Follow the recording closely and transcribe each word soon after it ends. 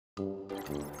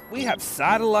We have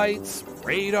satellites,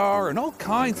 radar, and all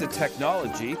kinds of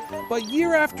technology, but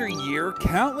year after year,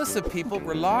 countless of people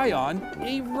rely on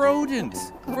a rodent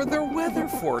for their weather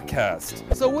forecast.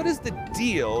 So what is the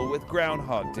deal with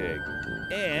Groundhog Day?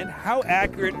 And how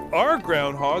accurate are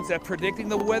groundhogs at predicting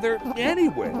the weather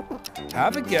anyway?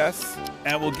 Have a guess,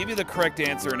 and we'll give you the correct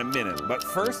answer in a minute. But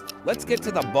first, let's get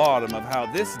to the bottom of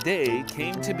how this day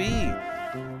came to be.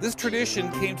 This tradition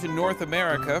came to North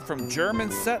America from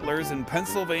German settlers in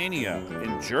Pennsylvania.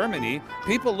 In Germany,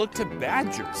 people looked to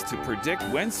badgers to predict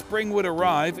when spring would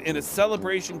arrive in a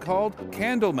celebration called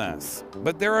Candlemas.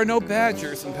 But there are no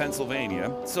badgers in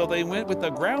Pennsylvania, so they went with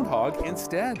the groundhog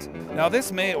instead. Now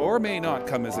this may or may not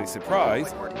come as a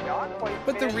surprise,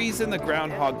 but the reason the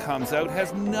groundhog comes out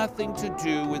has nothing to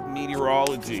do with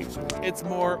meteorology. It's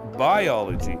more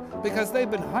biology, because they've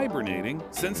been hibernating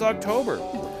since October.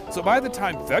 So by the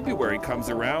time February comes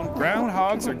around,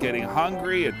 groundhogs are getting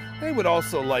hungry and they would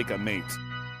also like a mate.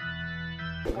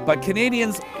 But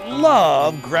Canadians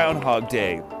love Groundhog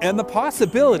Day and the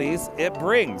possibilities it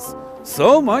brings.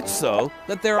 So much so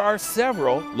that there are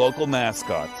several local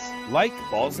mascots, like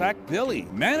Balzac Billy,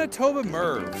 Manitoba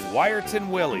Merv, Wyerton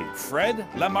Willie, Fred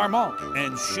Le Marmot,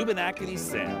 and Shubenacadie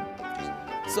Sam.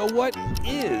 So what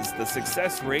is the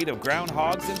success rate of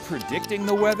groundhogs in predicting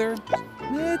the weather?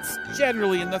 It's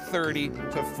generally in the 30 to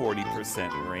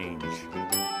 40% range.